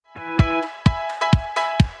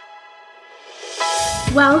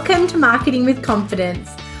Welcome to Marketing with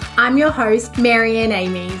Confidence. I'm your host, Marianne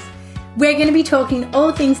Amies. We're going to be talking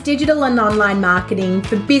all things digital and online marketing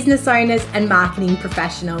for business owners and marketing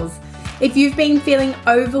professionals. If you've been feeling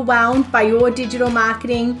overwhelmed by your digital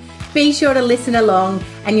marketing, be sure to listen along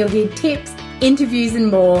and you'll hear tips, interviews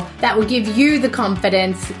and more that will give you the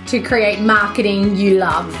confidence to create marketing you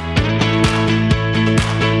love.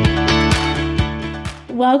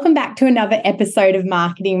 Welcome back to another episode of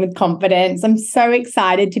Marketing with Confidence. I'm so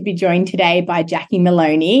excited to be joined today by Jacqui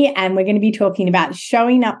Maloney, and we're going to be talking about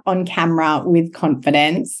showing up on camera with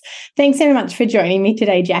confidence. Thanks so much for joining me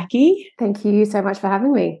today, Jacqui. Thank you so much for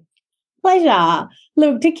having me. Pleasure.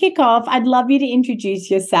 Look, to kick off, I'd love you to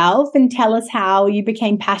introduce yourself and tell us how you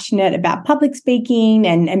became passionate about public speaking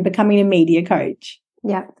and becoming a media coach.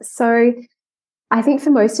 Yeah, so I think for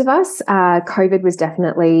most of us, COVID was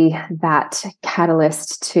definitely that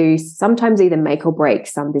catalyst to sometimes either make or break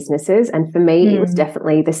some businesses. And for me, it was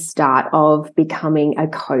definitely the start of becoming a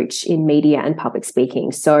coach in media and public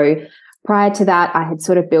speaking. So prior to that, I had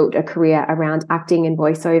sort of built a career around acting and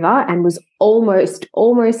voiceover and was almost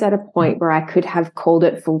at a point where I could have called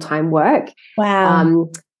it full-time work. Wow.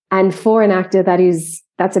 And for an actor,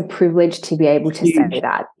 that's a privilege to be able to say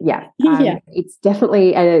that. Yeah. It's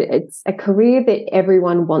definitely it's a career that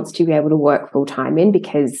everyone wants to be able to work full-time in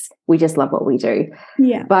because we just love what we do.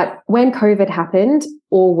 Yeah. But when COVID happened,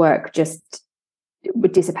 all work just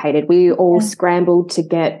dissipated. We all scrambled to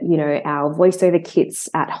get, our voiceover kits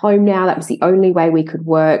at home now. That was the only way we could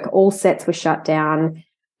work. All sets were shut down.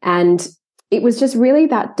 And it was just really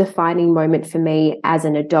that defining moment for me as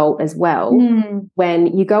an adult as well, when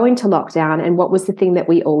you go into lockdown. And what was the thing that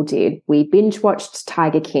we all did? We binge watched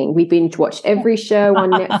Tiger King. We binge watched every show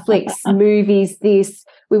on Netflix, movies,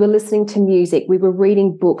 we were listening to music. We were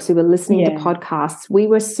reading books. We were listening to podcasts. We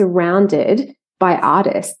were surrounded by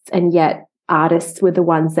artists, and yet artists were the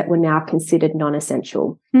ones that were now considered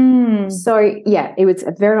non-essential. So it was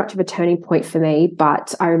very much of a turning point for me.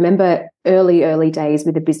 But I remember early days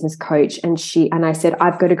with a business coach, and I said,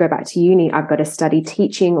 I've got to go back to uni. I've got to study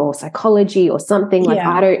teaching or psychology or something.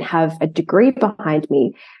 I don't have a degree behind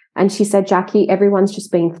me. And she said, Jacqui, everyone's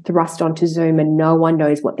just being thrust onto Zoom and no one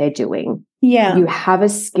knows what they're doing. Yeah. You have a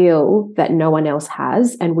skill that no one else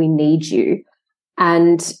has, and we need you.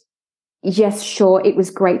 And yes, sure, it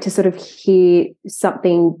was great to sort of hear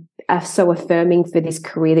something so affirming for this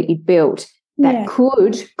career that you built that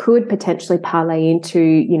could potentially parlay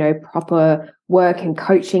into, proper work and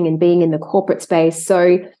coaching and being in the corporate space.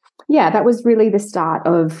 So, that was really the start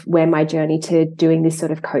of where my journey to doing this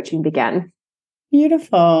sort of coaching began.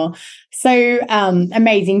 Beautiful. So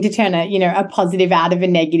amazing to turn a positive out of a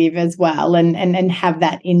negative as well and have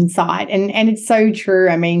that insight. And it's so true.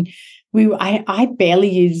 I mean, I barely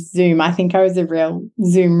used Zoom. I think I was a real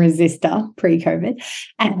Zoom resistor pre-COVID,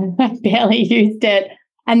 and I barely used it.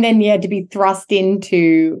 And then to be thrust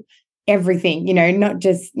into everything, not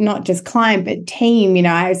just client, but team.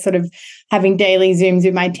 I was sort of having daily Zooms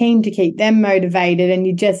with my team to keep them motivated, and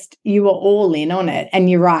you were all in on it. And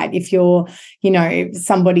you're right. If you're,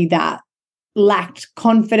 somebody that lacked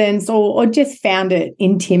confidence or just found it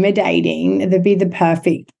intimidating, there'd be the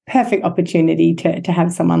perfect opportunity to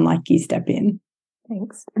have someone like you step in.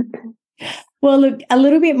 Thanks. Well, look, a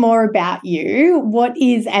little bit more about you. What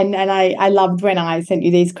is, and I loved when I sent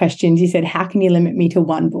you these questions, you said, how can you limit me to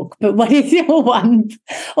one book? But what is your one,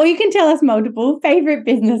 or you can tell us multiple, favorite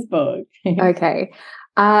business book? Okay.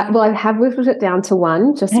 Well, I have whittled it down to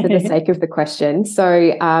one just for the sake of the question.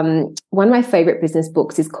 So one of my favorite business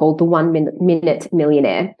books is called The 1 Minute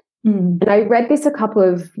Millionaire. And I read this a couple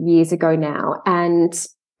of years ago now, and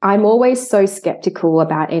I'm always so skeptical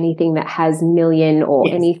about anything that has million or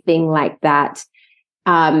anything like that,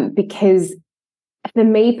 because for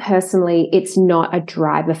me personally, it's not a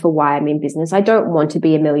driver for why I'm in business. I don't want to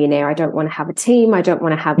be a millionaire. I don't want to have a team. I don't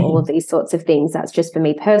want to have all of these sorts of things. That's just for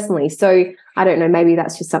me personally. So I don't know, maybe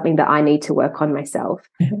that's just something that I need to work on myself.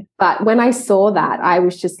 But when I saw that, I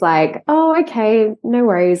was just like, oh, okay, no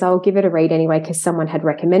worries. I'll give it a read anyway, because someone had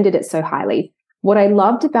recommended it so highly. What I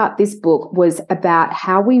loved about this book was about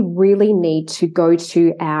how we really need to go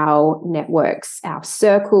to our networks, our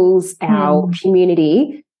circles, our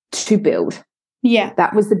community to build. Yeah.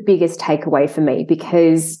 That was the biggest takeaway for me,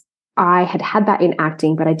 because I had that in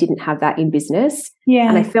acting, but I didn't have that in business. Yeah.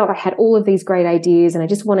 And I felt I had all of these great ideas, and I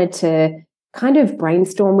just wanted to kind of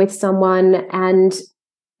brainstorm with someone. And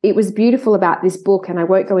it was beautiful about this book, and I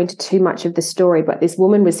won't go into too much of the story, but this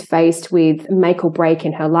woman was faced with make or break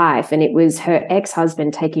in her life, and it was her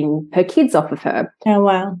ex-husband taking her kids off of her. Oh,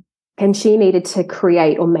 wow. And she needed to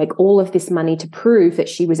create or make all of this money to prove that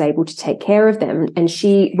she was able to take care of them. And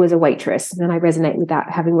she was a waitress. And I resonate with that,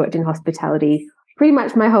 having worked in hospitality pretty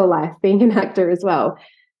much my whole life, being an actor as well.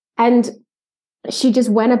 And she just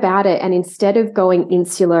went about it. And instead of going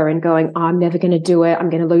insular and going, oh, I'm never going to do it, I'm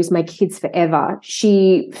going to lose my kids forever,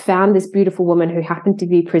 she found this beautiful woman who happened to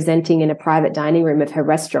be presenting in a private dining room of her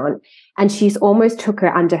restaurant. And she's almost took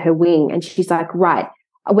her under her wing. And she's like, right,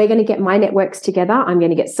 we're going to get my networks together. I'm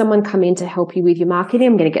going to get someone come in to help you with your marketing.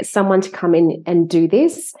 I'm going to get someone to come in and do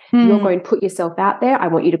this. You're going to put yourself out there. I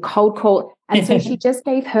want you to cold call. And so she just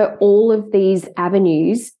gave her all of these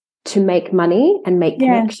avenues to make money and make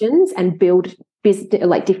connections and build business,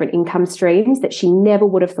 like different income streams that she never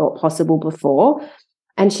would have thought possible before.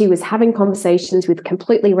 And she was having conversations with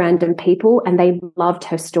completely random people, and they loved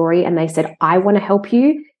her story. And they said, I want to help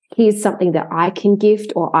you. Here's something that I can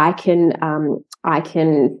gift, or I can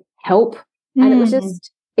help. And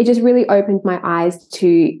it just really opened my eyes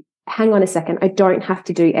to, hang on a second, I don't have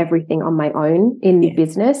to do everything on my own in the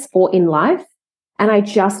business or in life. And I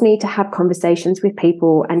just need to have conversations with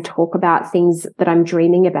people and talk about things that I'm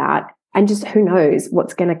dreaming about. And just who knows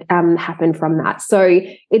what's going to happen from that. So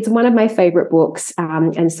it's one of my favorite books.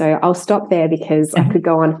 And so I'll stop there because I could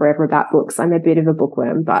go on forever about books. I'm a bit of a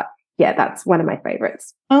bookworm, but yeah, that's one of my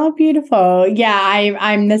favorites. Oh, beautiful. Yeah,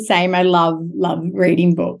 I'm the same. I love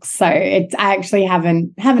reading books. So I actually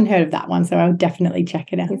haven't heard of that one. So I'll definitely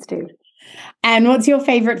check it out. Please do. And what's your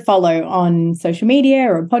favorite follow on social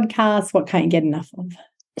media or a podcast? What can't you get enough of?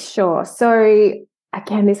 Sure. So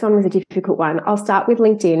again, this one was a difficult one. I'll start with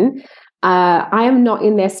LinkedIn. I am not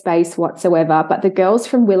in their space whatsoever, but the girls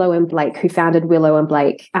from Willow and Blake, who founded Willow and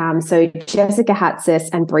Blake, so Jessica Hatzis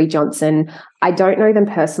and Bree Johnson, I don't know them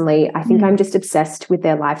personally. I think I'm just obsessed with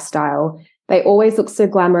their lifestyle. They always look so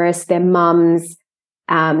glamorous. They're mums.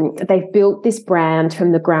 They've built this brand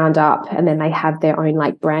from the ground up, and then they have their own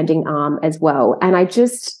like branding arm as well. And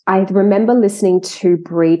I remember listening to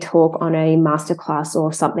Bree talk on a masterclass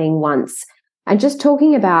or something once, and just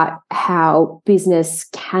talking about how business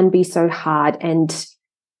can be so hard,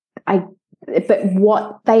 but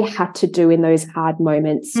what they had to do in those hard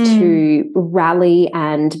moments to rally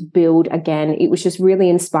and build again, it was just really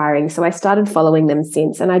inspiring. So I started following them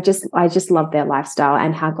since, and I just love their lifestyle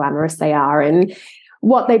and how glamorous they are and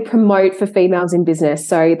what they promote for females in business.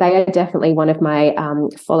 So they are definitely one of my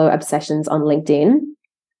follow obsessions on LinkedIn.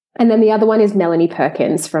 And then the other one is Melanie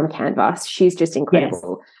Perkins from Canva. She's just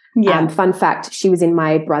incredible. Yes. Yeah. Fun fact, she was in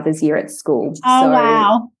my brother's year at school. Oh,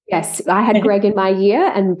 wow. Yes, I had Greg in my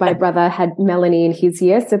year and my brother had Melanie in his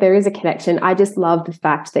year. So there is a connection. I just love the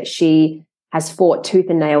fact that she has fought tooth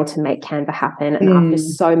and nail to make Canva happen. And after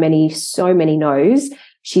so many no's,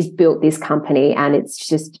 she's built this company, and it's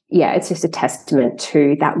just a testament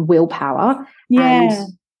to that willpower and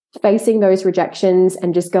facing those rejections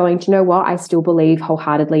and just going, do you know what? I still believe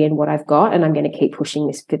wholeheartedly in what I've got, and I'm going to keep pushing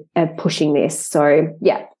this. So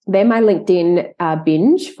yeah, they're my LinkedIn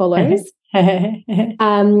binge follows.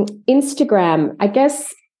 Instagram, I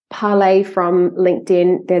guess parlay from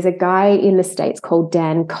LinkedIn. There's a guy in the States called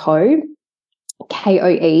Dan Koe,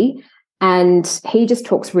 Koe, and he just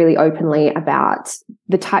talks really openly about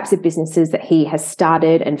the types of businesses that he has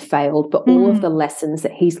started and failed, but all of the lessons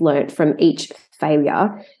that he's learned from each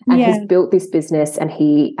failure, and has built this business. And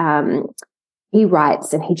he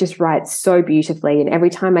writes, and he just writes so beautifully. And every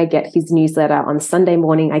time I get his newsletter on Sunday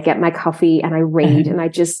morning, I get my coffee and I read, and I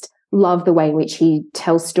just love the way in which he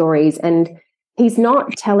tells stories. And he's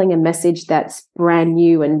not telling a message that's brand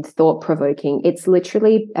new and thought-provoking. It's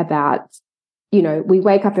literally about, we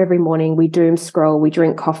wake up every morning, we doom scroll, we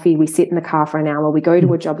drink coffee, we sit in the car for an hour, we go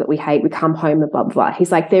to a job that we hate, we come home, and blah, blah, blah.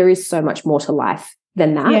 He's like, there is so much more to life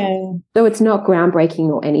than that. Yeah. So it's not groundbreaking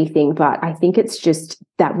or anything, but I think it's just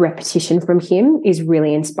that repetition from him is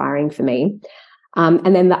really inspiring for me.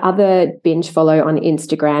 And then the other binge follow on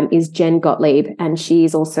Instagram is Jen Gottlieb, and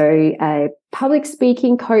she's also a public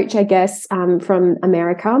speaking coach, I guess, from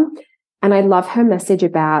America. And I love her message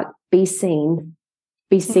about be seen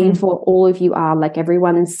for all of you are. Like,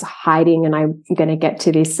 everyone's hiding, and I'm going to get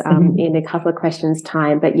to this in a couple of questions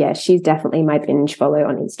time. But yeah, she's definitely my binge follow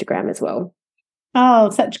on Instagram as well. Oh,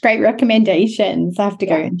 such great recommendations. I have to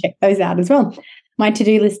go and check those out as well. My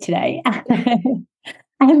to-do list today.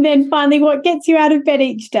 And then finally, what gets you out of bed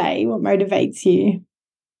each day? What motivates you?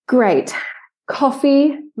 Great.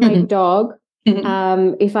 Coffee, my dog.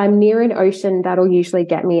 If I'm near an ocean, that'll usually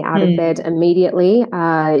get me out of bed immediately.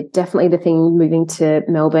 Definitely the thing moving to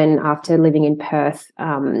Melbourne after living in Perth.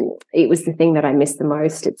 It was the thing that I missed the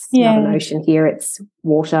most. It's not an ocean here. It's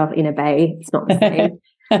water in a bay. It's not the same.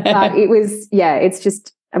 But it was, it's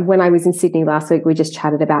just when I was in Sydney last week, we just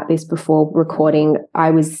chatted about this before recording.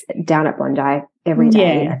 I was down at Bondi every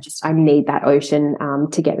day. Yeah. I need that ocean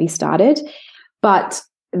to get me started. But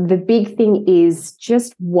the big thing is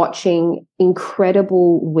just watching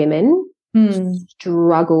incredible women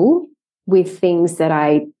struggle with things that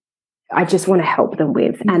I just want to help them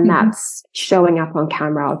with. And that's showing up on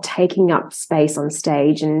camera, or taking up space on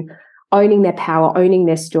stage and owning their power, owning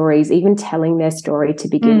their stories, even telling their story to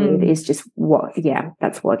begin with is just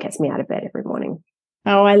that's what gets me out of bed every morning.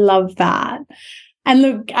 Oh, I love that. And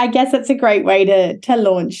look, I guess that's a great way to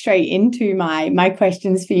launch straight into my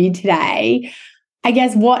questions for you today. I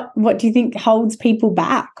guess what do you think holds people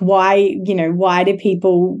back? Why do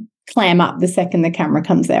people clam up the second the camera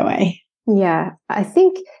comes their way? Yeah, I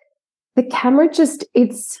think the camera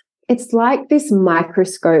it's like this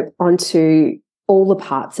microscope onto all the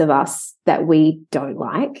parts of us that we don't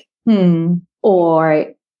like.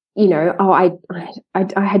 Or I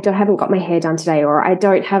haven't got my hair done today, or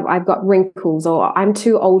I've got wrinkles, or I'm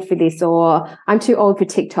too old for this, or I'm too old for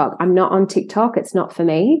TikTok. I'm not on TikTok. It's not for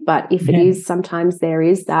me. But if it is, sometimes there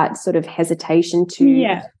is that sort of hesitation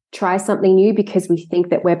to try something new because we think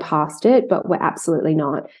that we're past it, but we're absolutely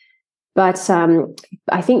not. But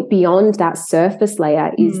I think beyond that surface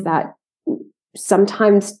layer is that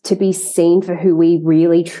sometimes to be seen for who we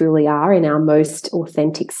really truly are in our most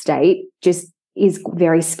authentic state just is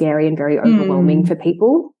very scary and very overwhelming for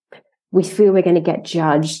people. We feel we're going to get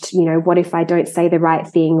judged. What if I don't say the right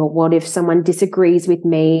thing? Or what if someone disagrees with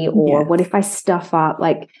me? Or what if I stuff up?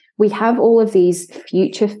 Like, we have all of these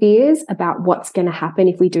future fears about what's going to happen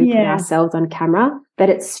if we do put ourselves on camera, that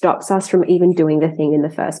it stops us from even doing the thing in the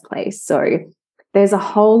first place. So there's a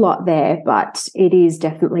whole lot there, but it is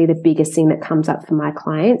definitely the biggest thing that comes up for my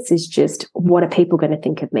clients is just, what are people going to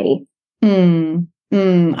think of me?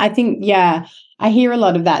 I think, I hear a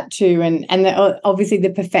lot of that too. And obviously the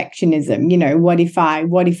perfectionism, what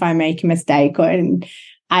if I make a mistake? And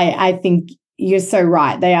I think you're so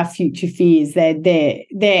right. They are future fears. They're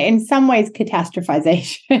in some ways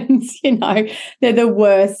catastrophizations, they're the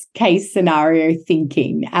worst case scenario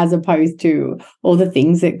thinking, as opposed to all the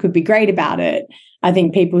things that could be great about it. I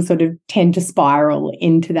think people sort of tend to spiral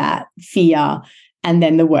into that fear, and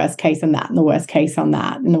then the worst case on that, and the worst case on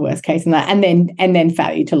that, and the worst case on that, and then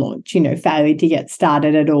failure to launch, failure to get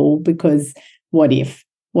started at all, because what if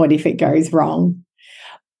it goes wrong?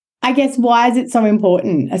 I guess, why is it so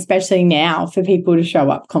important, especially now, for people to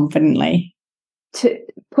show up confidently? To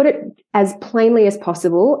put it as plainly as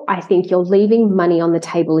possible, I think you're leaving money on the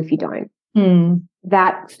table if you don't.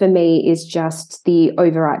 That for me is just the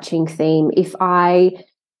overarching theme.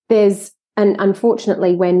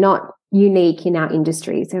 Unfortunately, we're not unique in our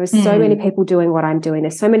industries. There are so many people doing what I'm doing.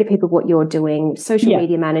 There's so many people what you're doing, social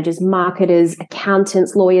media managers, marketers,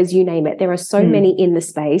 accountants, lawyers, you name it. There are so many in the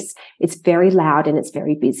space. It's very loud and it's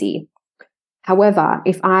very busy. However,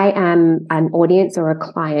 if I am an audience or a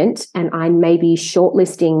client and I'm maybe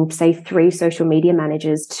shortlisting, say, 3 social media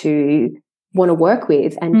managers to want to work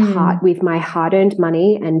with and part with my hard-earned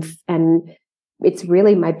money, and it's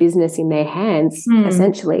really my business in their hands,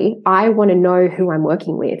 essentially, I want to know who I'm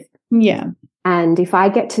working with. Yeah. And if I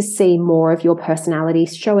get to see more of your personality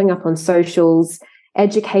showing up on socials,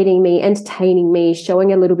 educating me, entertaining me,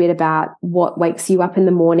 showing a little bit about what wakes you up in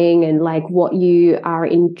the morning and like what you are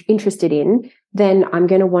interested in, then I'm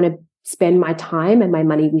going to want to spend my time and my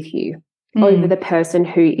money with you over the person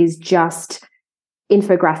who is just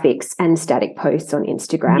infographics and static posts on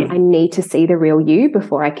Instagram. I need to see the real you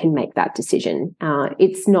before I can make that decision.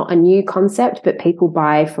 It's not a new concept, but people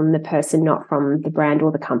buy from the person, not from the brand or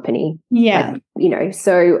the company. Yeah.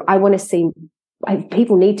 So I want to see,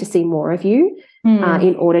 people need to see more of you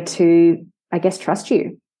in order to, I guess, trust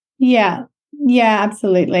you. Yeah. Yeah,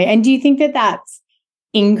 absolutely. And do you think that that's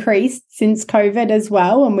increased since COVID as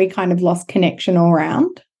well, and we kind of lost connection all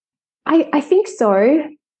around? I think so.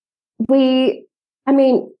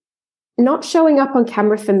 Not showing up on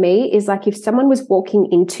camera for me is like if someone was walking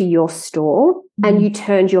into your store and you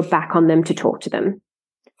turned your back on them to talk to them,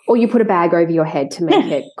 or you put a bag over your head to make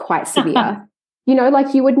it quite severe.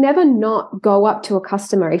 Like you would never not go up to a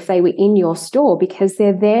customer if they were in your store, because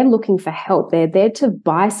they're there looking for help. They're there to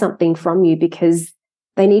buy something from you because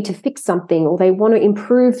they need to fix something, or they want to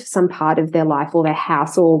improve some part of their life or their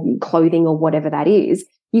house or clothing or whatever that is.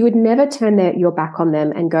 You would never turn your back on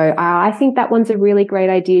them and go, I think that one's a really great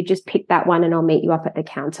idea. Just pick that one and I'll meet you up at the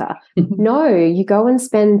counter. No, you go and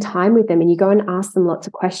spend time with them and you go and ask them lots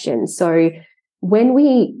of questions. So when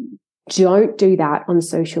we don't do that on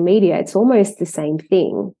social media, it's almost the same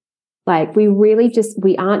thing. Like we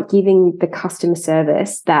aren't giving the customer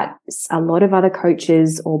service that a lot of other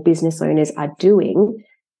coaches or business owners are doing.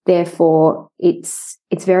 Therefore, it's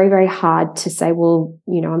very, very hard to say, well,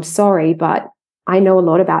 I'm sorry, but I know a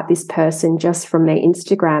lot about this person just from their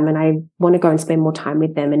Instagram and I want to go and spend more time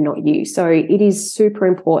with them and not you. So it is super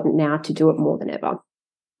important now to do it more than ever.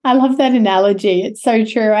 I love that analogy. It's so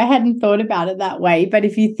true. I hadn't thought about it that way. But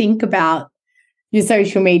if you think about your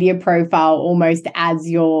social media profile almost as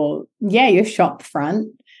your shop front,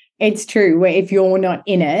 it's true. Where if you're not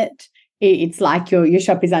in it, it's like your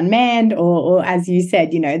shop is unmanned, or as you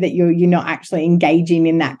said, that you're not actually engaging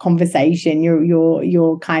in that conversation.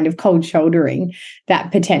 You're kind of cold shouldering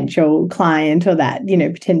that potential client or that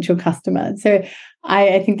potential customer. So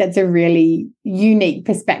I think that's a really unique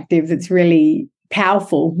perspective. That's really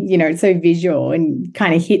powerful. It's so visual and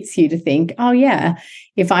kind of hits you to think, oh yeah,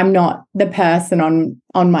 if I'm not the person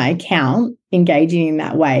on my account engaging in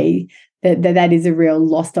that way, that is a real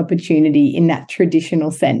lost opportunity in that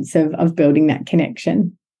traditional sense of building that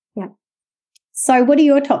connection. Yeah. So what are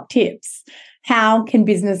your top tips? How can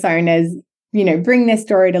business owners, bring their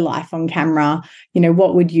story to life on camera?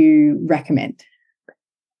 What would you recommend?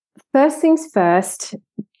 First things first,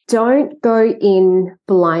 don't go in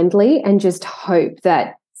blindly and just hope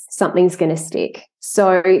that something's going to stick.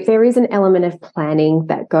 So there is an element of planning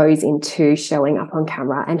that goes into showing up on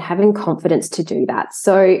camera and having confidence to do that.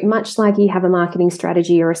 So much like you have a marketing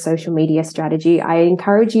strategy or a social media strategy, I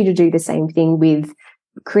encourage you to do the same thing with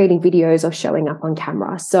creating videos or showing up on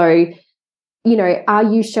camera. So, are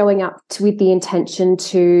you showing up with the intention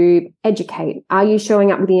to educate? Are you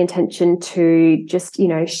showing up with the intention to just,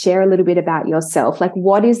 share a little bit about yourself? Like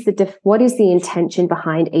what is the intention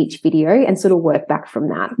behind each video, and sort of work back from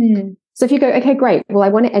that. So if you go, okay, great. Well, I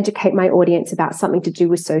want to educate my audience about something to do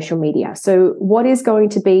with social media. So what is going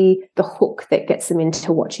to be the hook that gets them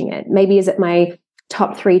into watching it? Maybe is it my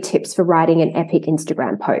top 3 tips for writing an epic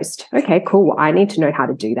Instagram post? Okay, cool. Well, I need to know how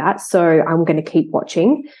to do that. So I'm going to keep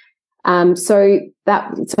watching. So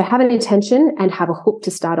have an intention and have a hook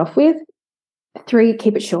to start off with. 3,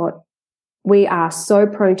 keep it short. We are so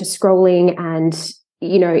prone to scrolling and,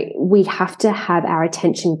 we have to have our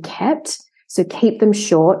attention kept. So keep them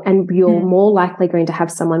short, and you're more likely going to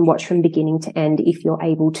have someone watch from beginning to end if you're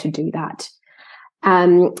able to do that.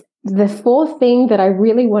 The 4th thing that I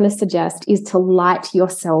really want to suggest is to light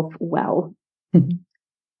yourself well.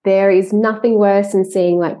 There is nothing worse than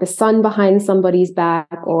seeing like the sun behind somebody's back,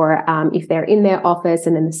 or if they're in their office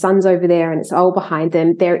and then the sun's over there and it's all behind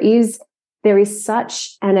them.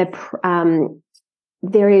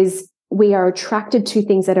 We are attracted to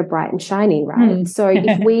things that are bright and shiny, right? So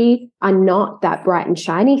if we are not that bright and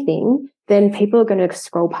shiny thing, then people are going to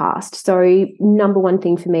scroll past. So number 1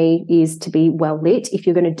 thing for me is to be well lit if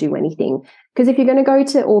you're going to do anything. Because if you're going to go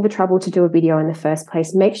to all the trouble to do a video in the first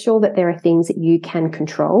place, make sure that there are things that you can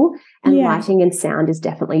control, and lighting and sound is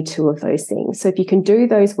definitely 2 of those things. So if you can do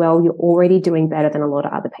those well, you're already doing better than a lot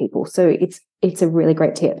of other people. So it's a really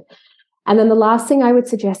great tip. And then the last thing I would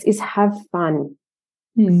suggest is have fun.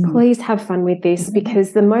 Please have fun with this,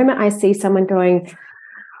 because the moment I see someone going,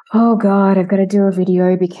 oh God, I've got to do a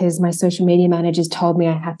video because my social media managers told me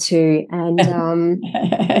I had to. And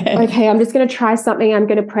okay, I'm just going to try something. I'm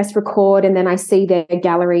going to press record. And then I see their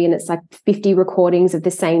gallery and it's like 50 recordings of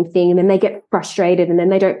the same thing. And then they get frustrated and then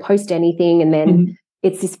they don't post anything. And then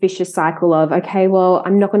it's this vicious cycle of, okay, well,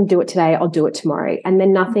 I'm not going to do it today. I'll do it tomorrow. And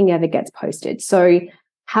then nothing ever gets posted. So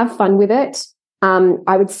have fun with it.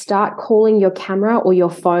 I would start calling your camera or your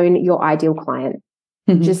phone your ideal client.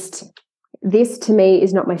 Just this to me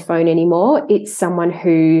is not my phone anymore. It's someone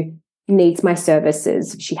who needs my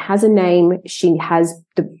services. She has a name. She has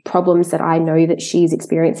the problems that I know that she's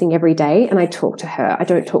experiencing every day. And I talk to her. I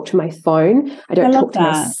don't talk to my phone. I don't talk to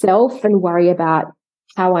myself and worry about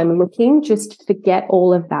how I'm looking. Just forget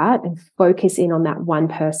all of that and focus in on that one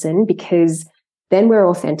person, because then we're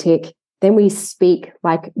authentic. Then we speak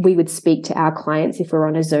like we would speak to our clients if we're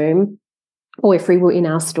on a Zoom or if we were in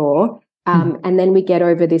our store. And then we get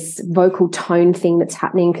over this vocal tone thing that's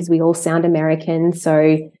happening because we all sound American.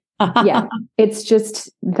 So yeah, it's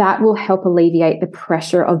just that will help alleviate the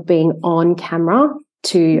pressure of being on camera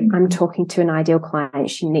to I'm talking to an ideal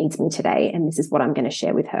client. She needs me today, and this is what I'm going to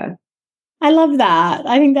share with her. I love that.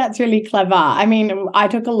 I think that's really clever. I mean, I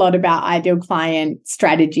talk a lot about ideal client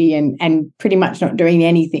strategy and pretty much not doing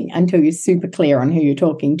anything until you're super clear on who you're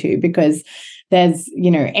talking to, because there's,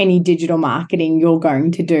 any digital marketing you're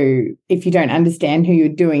going to do, if you don't understand who you're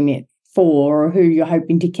doing it for or who you're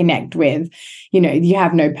hoping to connect with, you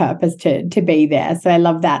have no purpose to be there. So I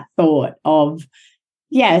love that thought of,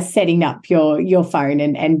 setting up your phone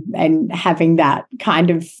and having that kind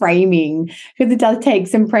of framing, because it does take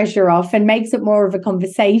some pressure off and makes it more of a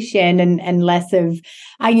conversation and less of,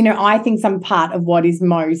 I think some part of what is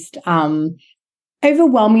most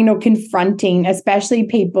overwhelming or confronting, especially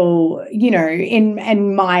people,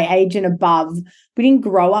 in my age and above, we didn't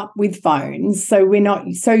grow up with phones. So we're not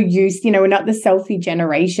so used, we're not the selfie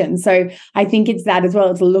generation. So I think it's that as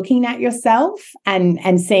well. It's looking at yourself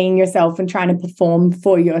and seeing yourself and trying to perform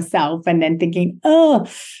for yourself, and then thinking, oh,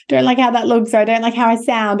 don't like how that looks, or I don't like how I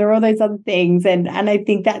sound, or all those other things. And I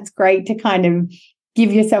think that's great to kind of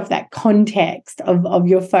give yourself that context of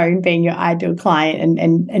your phone being your ideal client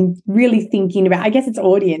and really thinking about, I guess it's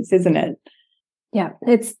audience, isn't it? Yeah,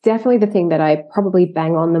 it's definitely the thing that I probably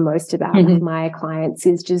bang on the most about with my clients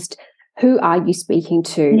is just, who are you speaking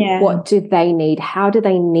to? Yeah. What do they need? How do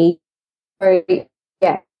they need? So,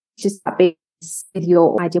 yeah, just being with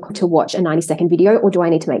your ideal to watch a 90-second video, or do I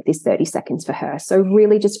need to make this 30 seconds for her? So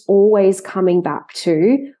really just always coming back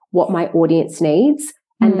to what my audience needs.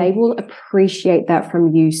 And they will appreciate that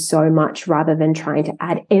from you so much, rather than trying to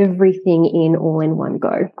add everything in all in one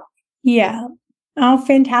go. Yeah. Oh,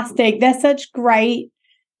 fantastic. They're such great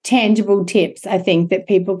tangible tips, I think, that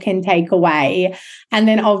people can take away. And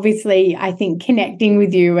then obviously, I think connecting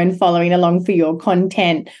with you and following along for your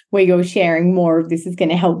content where you're sharing more of this is going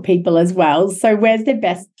to help people as well. So where's the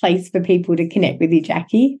best place for people to connect with you,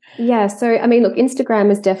 Jacqui? Yeah. So, I mean, look, Instagram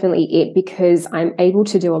is definitely it, because I'm able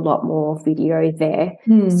to do a lot more video there.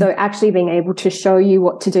 So actually being able to show you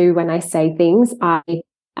what to do when I say things, I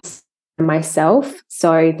myself.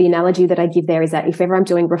 So the analogy that I give there is that if ever I'm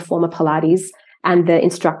doing reformer Pilates and the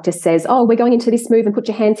instructor says, oh, we're going into this move and put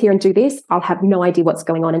your hands here and do this, I'll have no idea what's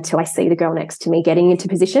going on until I see the girl next to me getting into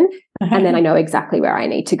position. And then I know exactly where I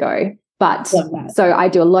need to go. But so I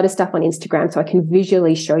do a lot of stuff on Instagram, so I can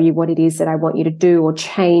visually show you what it is that I want you to do or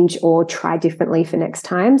change or try differently for next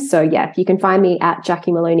time. So yeah, if you can find me at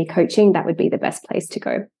Jacqui Maloney Coaching, that would be the best place to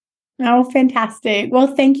go. Oh, fantastic. Well,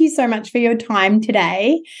 thank you so much for your time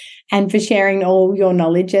today and for sharing all your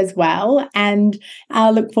knowledge as well. And I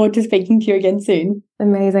look forward to speaking to you again soon.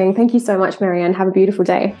 Amazing. Thank you so much, Marianne. Have a beautiful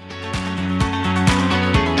day.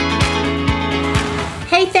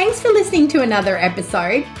 Hey, thanks for listening to another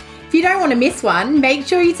episode. If you don't want to miss one, make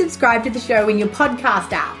sure you subscribe to the show in your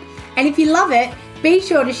podcast app. And if you love it, be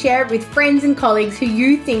sure to share it with friends and colleagues who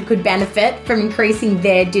you think could benefit from increasing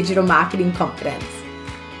their digital marketing confidence.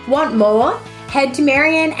 Want more? Head to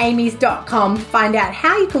marianneamies.com to find out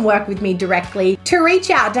how you can work with me directly, to reach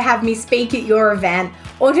out to have me speak at your event,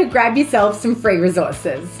 or to grab yourself some free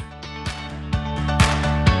resources.